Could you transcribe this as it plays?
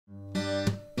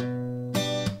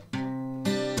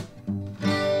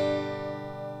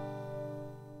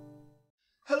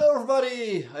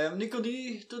everybody, I am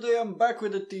NicoD. Today I'm back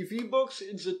with a TV box.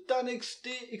 It's a Tanix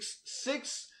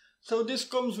TX6. So this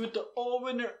comes with the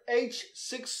All-Winner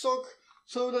H6 sock.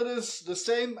 So that is the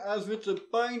same as with the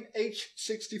Pine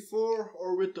H64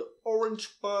 or with the Orange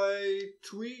Pi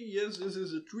 3. Yes, this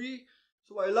is a 3.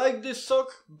 So I like this sock,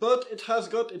 but it has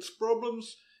got its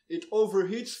problems. It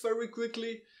overheats very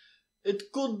quickly.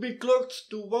 It could be clocked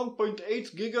to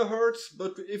 1.8 GHz,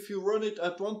 but if you run it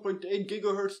at 1.8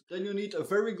 GHz, then you need a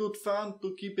very good fan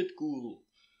to keep it cool.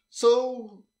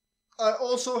 So I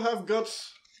also have got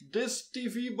this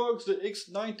TV box, the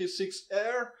X96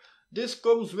 Air. This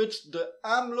comes with the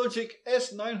Amlogic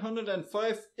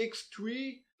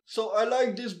S905X3. So I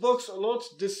like this box a lot.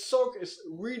 This sock is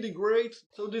really great.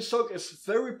 So this sock is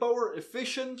very power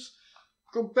efficient.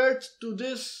 Compared to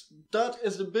this, that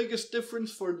is the biggest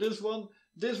difference for this one.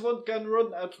 This one can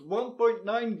run at 1.9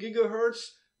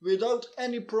 GHz without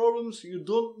any problems. You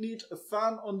don't need a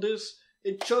fan on this.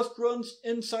 It just runs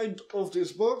inside of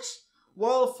this box.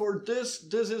 While for this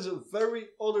is a very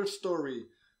other story.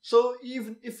 So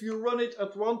even if you run it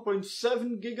at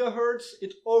 1.7 GHz,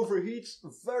 it overheats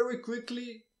very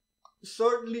quickly,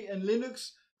 certainly in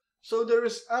Linux. So there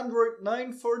is Android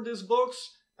 9 for this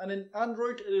box. And in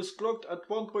Android it is clocked at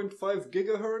 1.5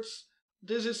 GHz.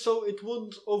 This is so it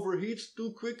won't overheat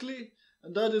too quickly,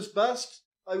 and that is best.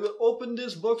 I will open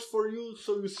this box for you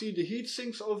so you see the heat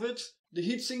sinks of it. The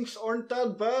heat sinks aren't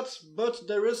that bad, but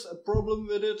there is a problem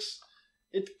with it.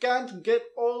 It can't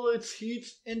get all its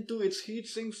heat into its heat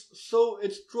sinks, so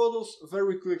it throttles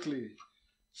very quickly.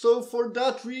 So for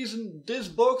that reason this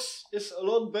box is a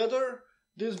lot better.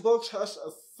 This box has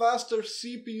a faster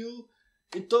CPU.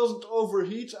 It doesn't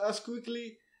overheat as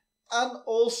quickly, and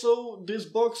also this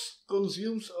box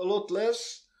consumes a lot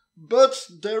less. But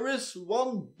there is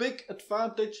one big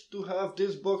advantage to have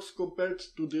this box compared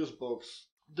to this box.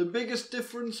 The biggest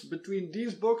difference between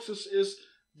these boxes is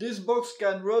this box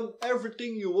can run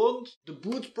everything you want. The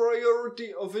boot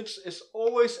priority of it is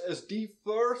always SD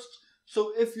first.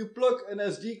 So if you plug an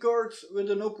SD card with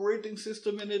an operating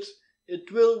system in it,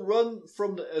 it will run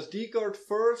from the SD card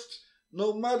first.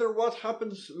 No matter what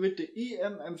happens with the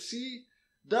eMMC,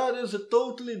 that is a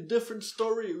totally different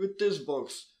story with this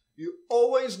box. You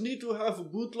always need to have a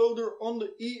bootloader on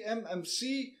the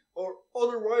eMMC or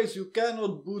otherwise you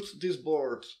cannot boot this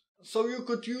board. So you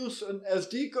could use an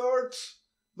SD card,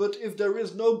 but if there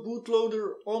is no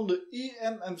bootloader on the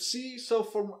eMMC, so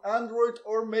from Android,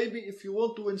 or maybe if you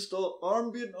want to install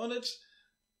Armbian on it,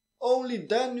 only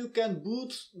then you can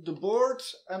boot the board,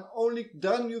 and only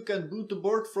then you can boot the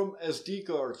board from SD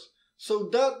cards. So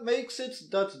that makes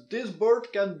it that this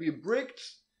board can be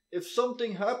bricked. If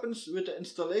something happens with the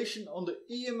installation on the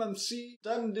eMMC,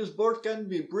 then this board can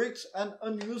be bricked and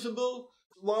unusable.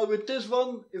 While with this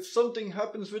one, if something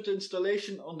happens with the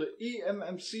installation on the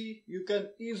eMMC, you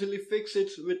can easily fix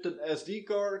it with an SD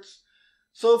card.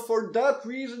 So for that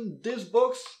reason, this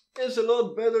box is a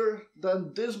lot better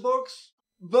than this box.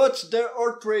 But there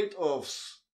are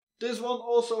trade-offs. This one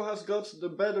also has got the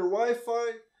better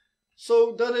Wi-Fi,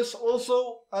 so that is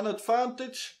also an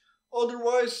advantage.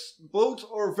 Otherwise, both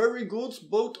are very good,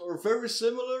 both are very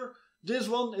similar. This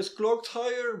one is clocked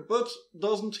higher, but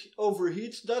doesn't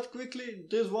overheat that quickly.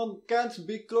 This one can't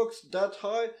be clocked that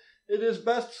high. It is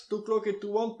best to clock it to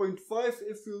 1.5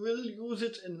 if you will use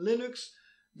it in Linux.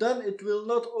 Then it will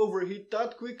not overheat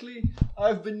that quickly.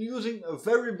 I've been using a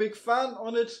very big fan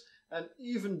on it. And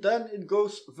even then it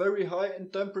goes very high in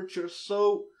temperature,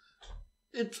 so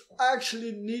it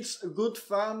actually needs a good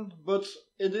fan, but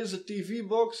it is a TV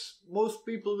box. Most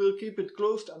people will keep it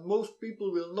closed and most people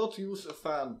will not use a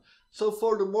fan. So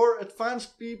for the more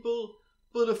advanced people,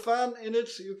 put a fan in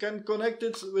it. You can connect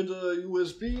it with a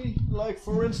USB, like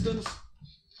for instance,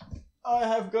 I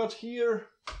have got here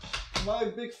my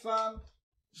big fan.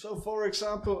 So for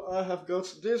example, I have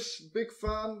got this big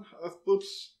fan. I've put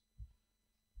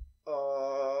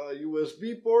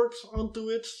USB port onto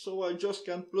it, so I just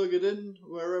can plug it in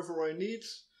wherever I need.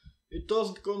 It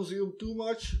doesn't consume too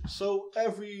much, so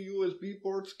every USB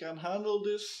port can handle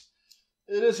this.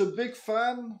 It is a big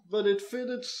fan, but it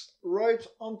fits right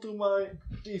onto my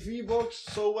TV box,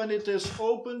 so when it is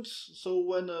opened, so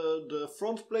when the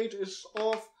front plate is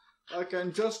off, I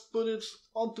can just put it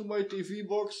onto my TV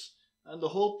box and the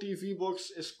whole TV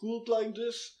box is cooled like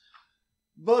this.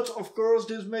 But of course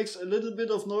this makes a little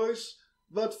bit of noise,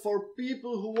 but for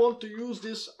people who want to use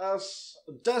this as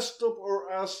a desktop or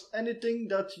as anything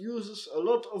that uses a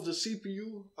lot of the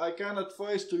CPU, I can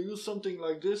advise to use something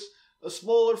like this. A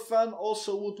smaller fan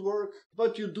also would work,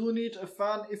 but you do need a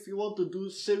fan if you want to do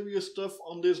serious stuff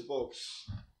on this box.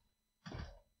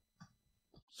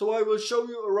 So I will show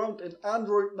you around an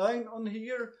Android 9 on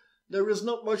here. There is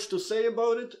not much to say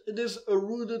about it. It is a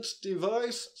rooted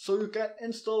device, so you can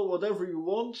install whatever you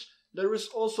want. There is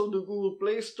also the Google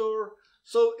Play Store.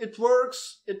 So it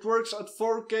works at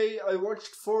 4K. I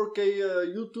watched 4K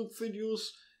YouTube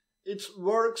videos. It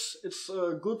works, it's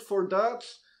good for that.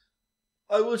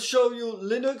 I will show you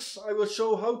Linux. I will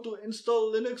show how to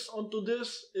install Linux onto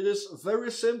this. It is very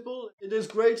simple. It is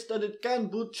great that it can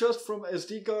boot just from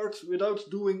SD cards without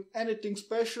doing anything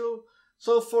special.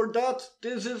 So for that,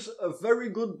 this is a very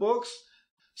good box.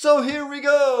 So here we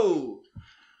go!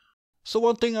 So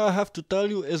one thing I have to tell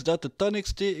you is that the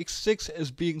Tanix TX6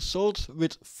 is being sold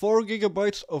with 4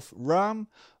 GB of RAM,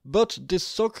 but this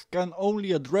SoC can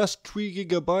only address 3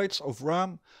 GB of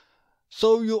RAM.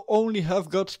 So you only have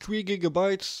got 3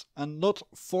 GB and not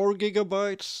 4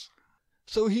 GB.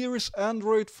 So here is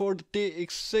Android for the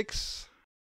TX6.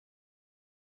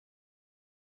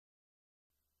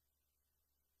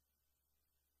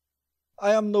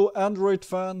 I am no Android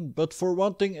fan, but for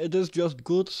one thing it is just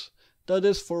good. That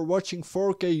is for watching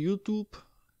 4K YouTube.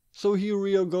 So here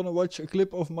we are gonna watch a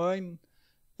clip of mine.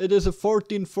 It is a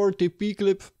 1440p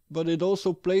clip, but it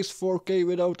also plays 4K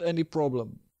without any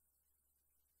problem.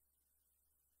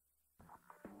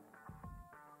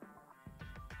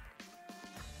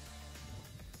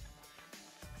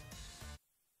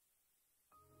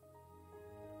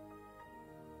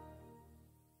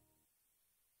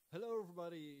 Hello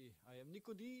everybody, I am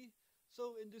NicoD.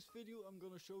 So in this video I'm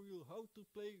gonna show you how to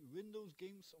play Windows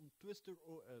games on Twister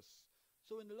OS.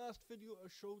 So in the last video I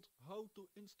showed how to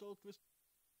install Twister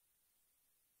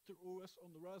OS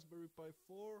on the Raspberry Pi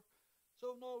 4.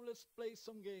 So now let's play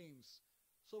some games.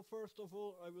 So first of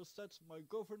all I will set my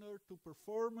governor to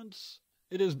performance.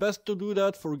 It is best to do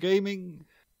that for gaming.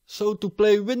 So to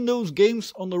play Windows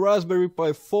games on the Raspberry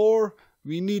Pi 4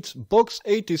 we need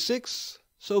box86.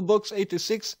 So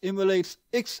box86 emulates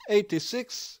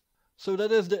x86. So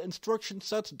that is the instruction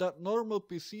set that normal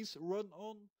PCs run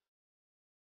on.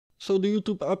 So the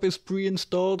YouTube app is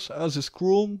pre-installed, as is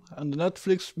Chrome and the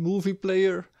Netflix movie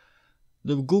player.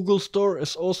 The Google Store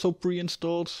is also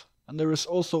pre-installed, and there is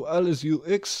also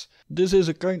LSUX. This is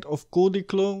a kind of Kodi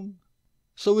clone.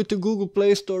 So with the Google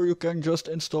Play Store you can just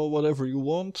install whatever you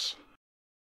want.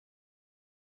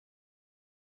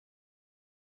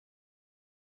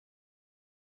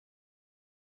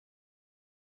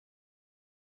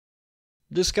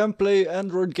 This can play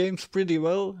Android games pretty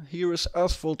well. Here is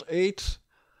Asphalt 8.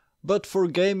 But for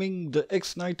gaming the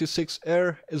X96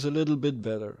 Air is a little bit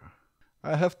better.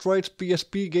 I have tried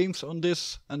PSP games on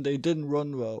this and they didn't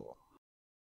run well.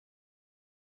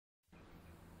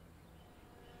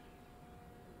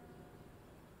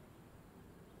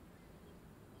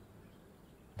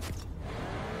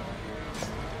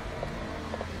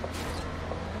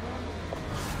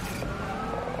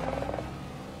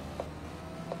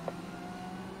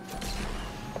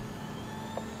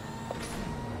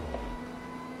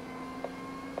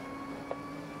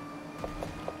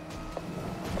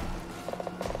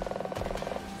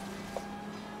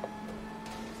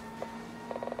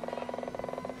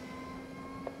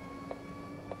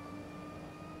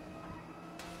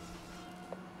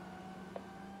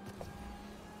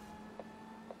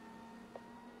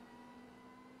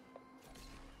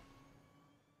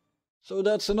 So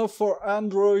that's enough for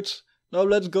Android. Now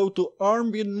let's go to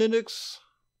Armbian Linux.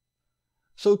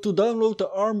 So to download the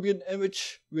Armbian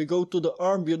image, we go to the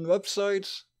Armbian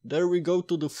website. There we go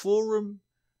to the forum.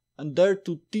 And there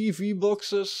to TV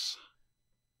boxes.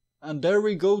 And there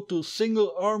we go to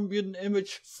single Armbian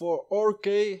image for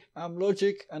RK,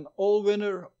 Amlogic and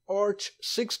Allwinner Arch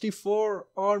 64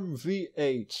 ARM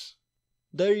v8.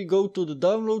 There you go to the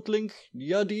download link,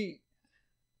 Yadi.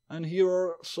 And here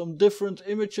are some different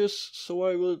images, so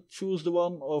I will choose the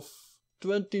one of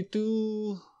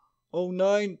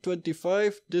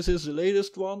 220925. This is the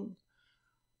latest one.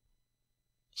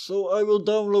 So I will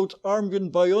download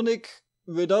Armbian Bionic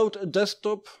without a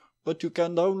desktop, but you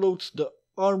can download the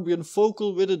Armbian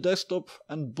Focal with a desktop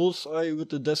and Bullseye with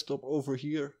the desktop over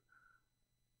here.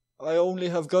 I only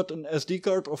have got an SD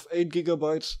card of 8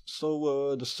 GB,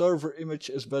 so the server image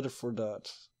is better for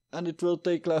that. And it will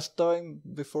take less time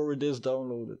before it is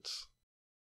downloaded.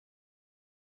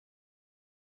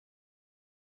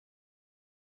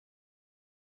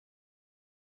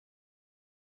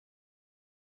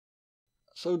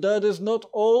 So that is not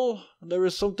all. There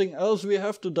is something else we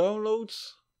have to download.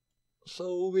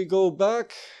 So we go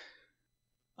back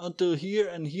until here,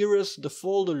 and here is the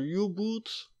folder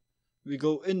U-boot. We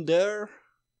go in there.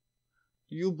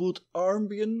 U-boot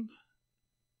Armbian.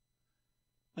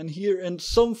 And here in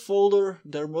some folder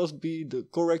there must be the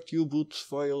correct U-boot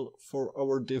file for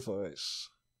our device.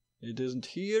 It isn't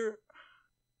here,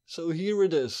 so here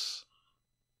it is.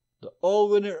 The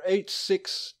Allwinner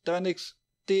H6 Tanix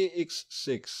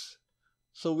TX6.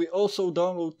 So we also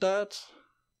download that.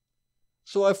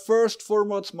 So I first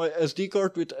format my SD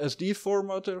card with SD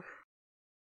formatter.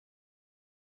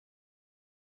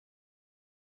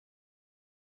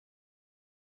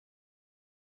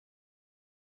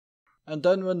 And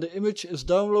then when the image is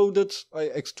downloaded, I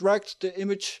extract the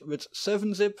image with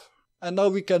 7-zip. And now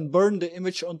we can burn the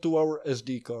image onto our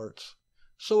SD card.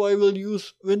 So I will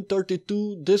use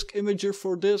Win32 Disk Imager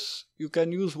for this. You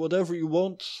can use whatever you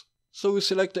want. So we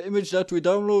select the image that we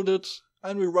downloaded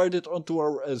and we write it onto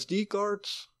our SD card.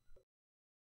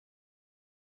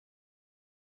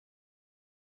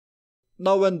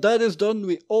 Now when that is done,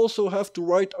 we also have to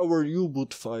write our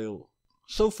U-boot file.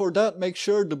 So for that, make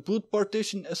sure the boot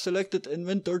partition is selected in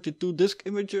Win32 Disk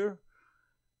Imager.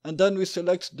 And then we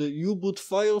select the U-boot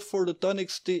file for the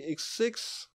Tanix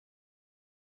TX6.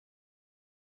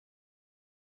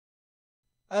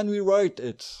 And we write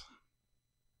it.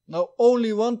 Now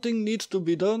only one thing needs to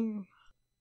be done.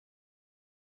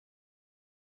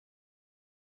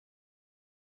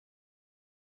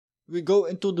 We go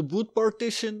into the boot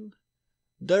partition,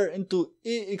 there into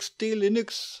ext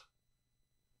linux,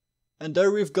 and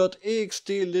there we've got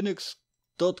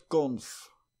extlinux.conf.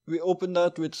 We open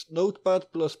that with Notepad++.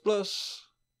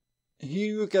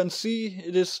 Here you can see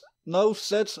it is now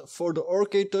set for the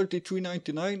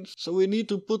RK3399, so we need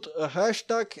to put a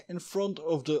hashtag in front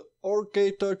of the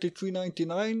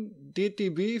RK3399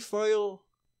 DTB file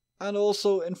and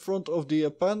also in front of the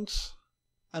append.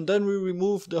 And then we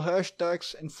remove the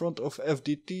hashtags in front of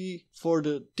FDT for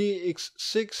the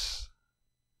TX6.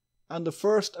 And the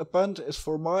first append is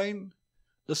for mine.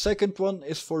 The second one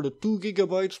is for the 2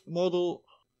 GB model.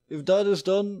 If that is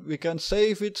done, we can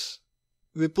save it.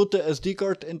 We put the SD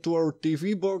card into our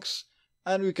TV box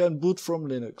and we can boot from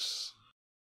Linux.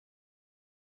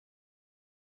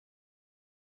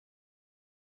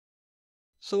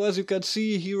 So as you can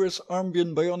see, here is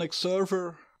Armbian Bionic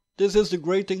Server. This is the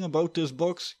great thing about this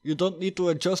box. You don't need to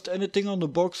adjust anything on the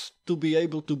box to be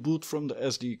able to boot from the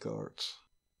SD card.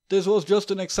 This was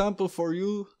just an example for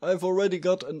you. I've already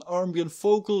got an Armbian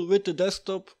Focal with the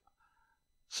desktop.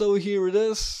 So here it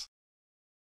is.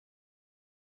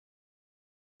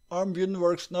 Armbian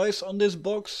works nice on this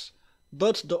box,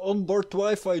 but the onboard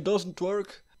Wi-Fi doesn't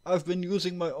work. I've been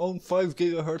using my own 5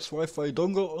 GHz Wi-Fi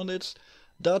dongle on it.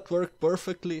 That worked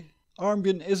perfectly.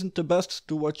 Armbian isn't the best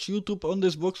to watch YouTube on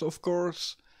this box, of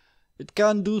course. It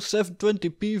can do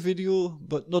 720p video,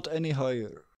 but not any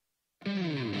higher.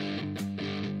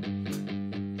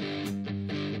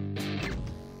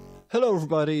 Hello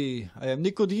everybody, I am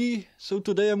NicoD. So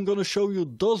today I'm gonna show you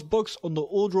DOSBox on the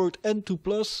Odroid N2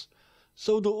 Plus.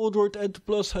 So the Odroid N2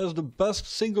 Plus has the best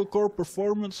single core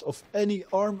performance of any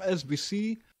ARM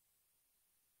SBC.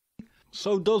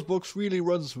 So DOSBox really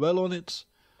runs well on it.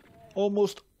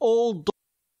 Almost all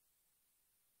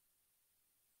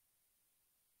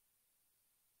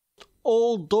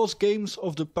DOS games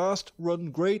of the past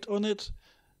run great on it.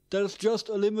 There's just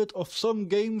a limit of some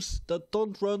games that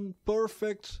don't run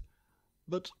perfect,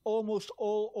 but almost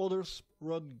all others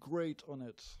run great on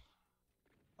it.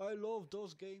 I love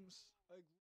those games.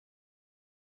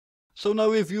 So now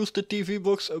we've used the TV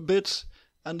box a bit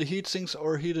and the heatsinks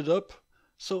are heated up.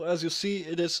 So as you see,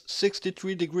 it is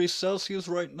 63 degrees Celsius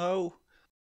right now.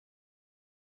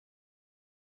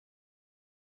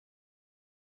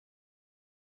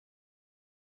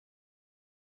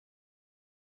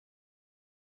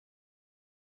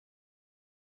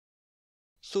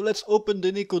 So let's open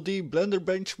the NicoD Blender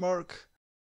benchmark.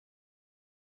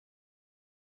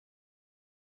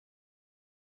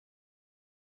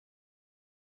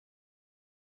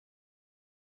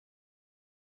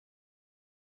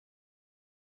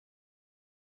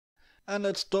 And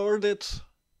let's start it.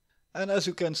 And as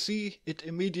you can see, it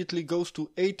immediately goes to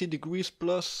 80 degrees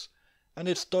plus and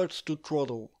it starts to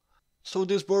throttle. So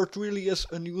this board really is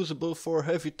unusable for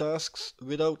heavy tasks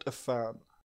without a fan.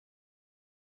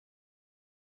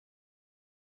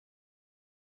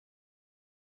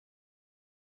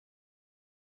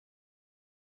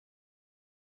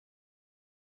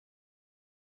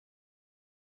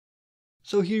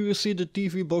 So here you see the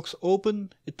TV box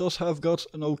open. It does have got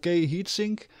an okay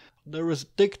heatsink. There is a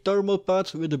thick thermal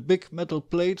pad with a big metal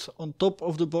plate on top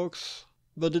of the box,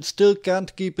 but it still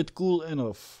can't keep it cool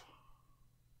enough.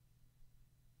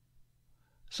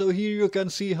 So here you can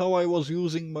see how I was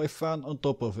using my fan on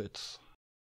top of it.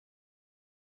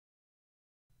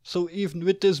 So even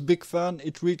with this big fan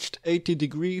it reached 80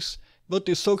 degrees. but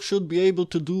the SOC should be able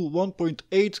to do 1.8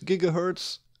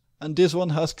 GHz, and this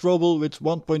one has trouble with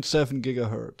 1.7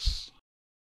 GHz.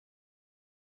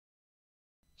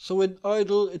 So in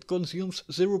idle it consumes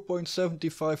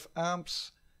 0.75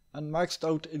 amps, and maxed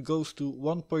out it goes to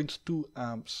 1.2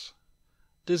 amps.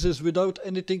 This is without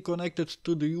anything connected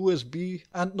to the USB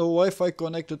and no Wi-Fi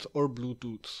connected or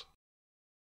Bluetooth.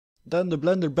 Then the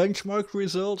Blender benchmark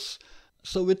results.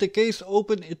 So with the case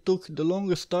open it took the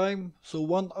longest time, so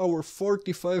 1 hour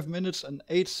 45 minutes and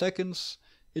 8 seconds.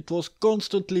 It was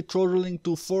constantly throttling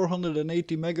to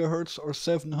 480 MHz or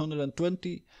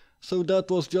 720, so that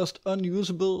was just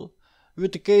unusable.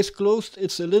 With the case closed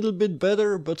it's a little bit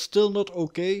better, but still not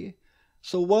okay.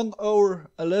 So 1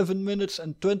 hour 11 minutes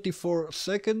and 24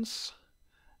 seconds.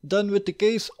 Then with the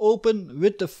case open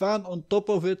with the fan on top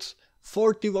of it,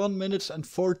 41 minutes and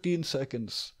 14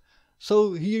 seconds.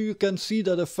 So here you can see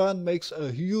that a fan makes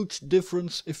a huge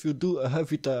difference if you do a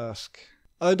heavy task.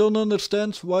 I don't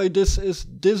understand why this is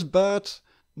this bad.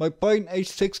 My Pine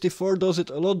H64 does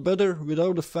it a lot better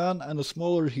without a fan and a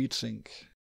smaller heatsink.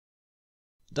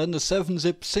 Then the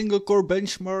 7-zip single core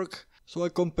benchmark. So I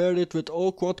compared it with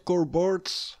all quad core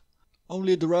boards.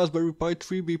 Only the Raspberry Pi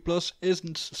 3B Plus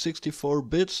isn't 64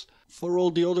 bits. For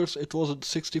all the others it wasn't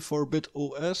 64-bit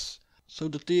OS. So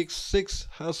the TX6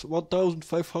 has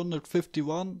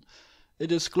 1551.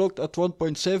 It is clocked at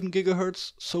 1.7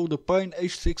 GHz, so the Pine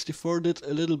H64 did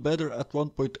a little better at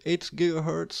 1.8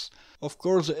 GHz. Of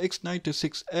course the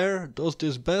X96 Air does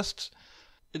this best.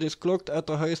 It is clocked at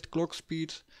the highest clock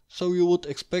speed, so you would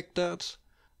expect that.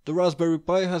 The Raspberry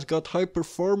Pi has got high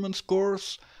performance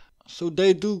cores, so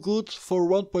they do good for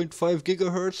 1.5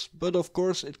 GHz, but of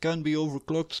course it can be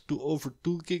overclocked to over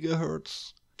 2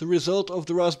 GHz. The result of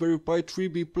the Raspberry Pi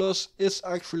 3B Plus is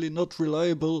actually not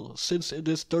reliable, since it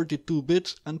is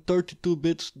 32-bit, and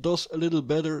 32-bit does a little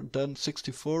better than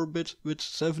 64-bit with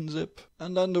 7-zip.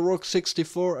 And then the ROG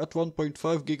 64 at 1.5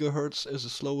 GHz is the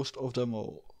slowest of them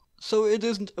all. So it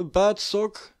isn't a bad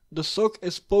SOC, the SOC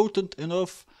is potent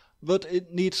enough, but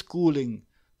it needs cooling.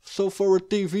 So for a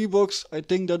TV box I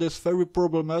think that is very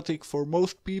problematic for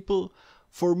most people.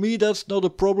 For me that's not a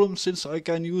problem since I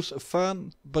can use a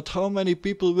fan, but how many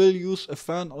people will use a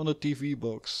fan on a TV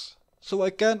box? So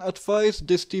I can advise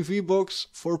this TV box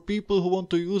for people who want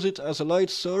to use it as a light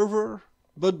server,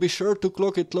 but be sure to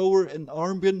clock it lower in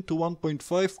Armbian to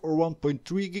 1.5 or 1.3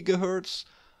 GHz.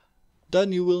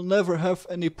 Then you will never have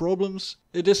any problems.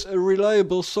 It is a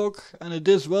reliable SOC and it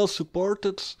is well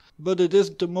supported, but it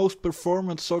isn't the most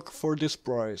performant SOC for this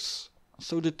price.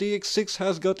 So the TX6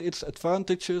 has got its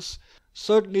advantages.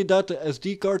 Certainly that the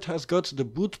SD card has got the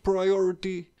boot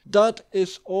priority. That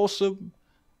is awesome.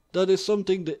 That is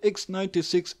something the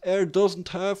X96 Air doesn't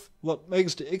have, what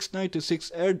makes the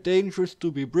X96 Air dangerous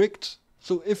to be bricked.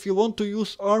 So if you want to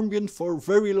use Armbian for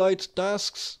very light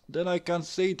tasks, then I can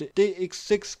say the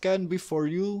TX6 can be for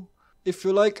you. If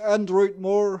you like Android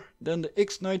more, then the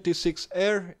X96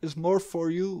 Air is more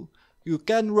for you. You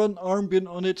can run Armbian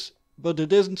on it, but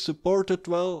it isn't supported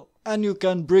well, and you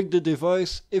can brick the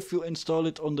device if you install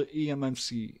it on the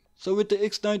eMMC. So with the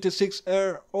X96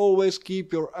 Air, always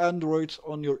keep your Androids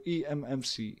on your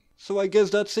eMMC. So I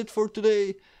guess that's it for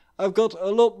today. I've got a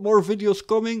lot more videos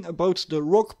coming about the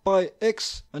ROG Pi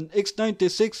X and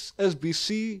X96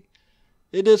 SBC.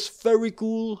 It is very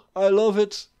cool, I love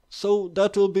it. So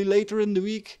that will be later in the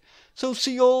week. So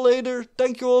see you all later,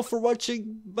 thank you all for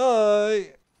watching,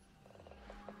 bye!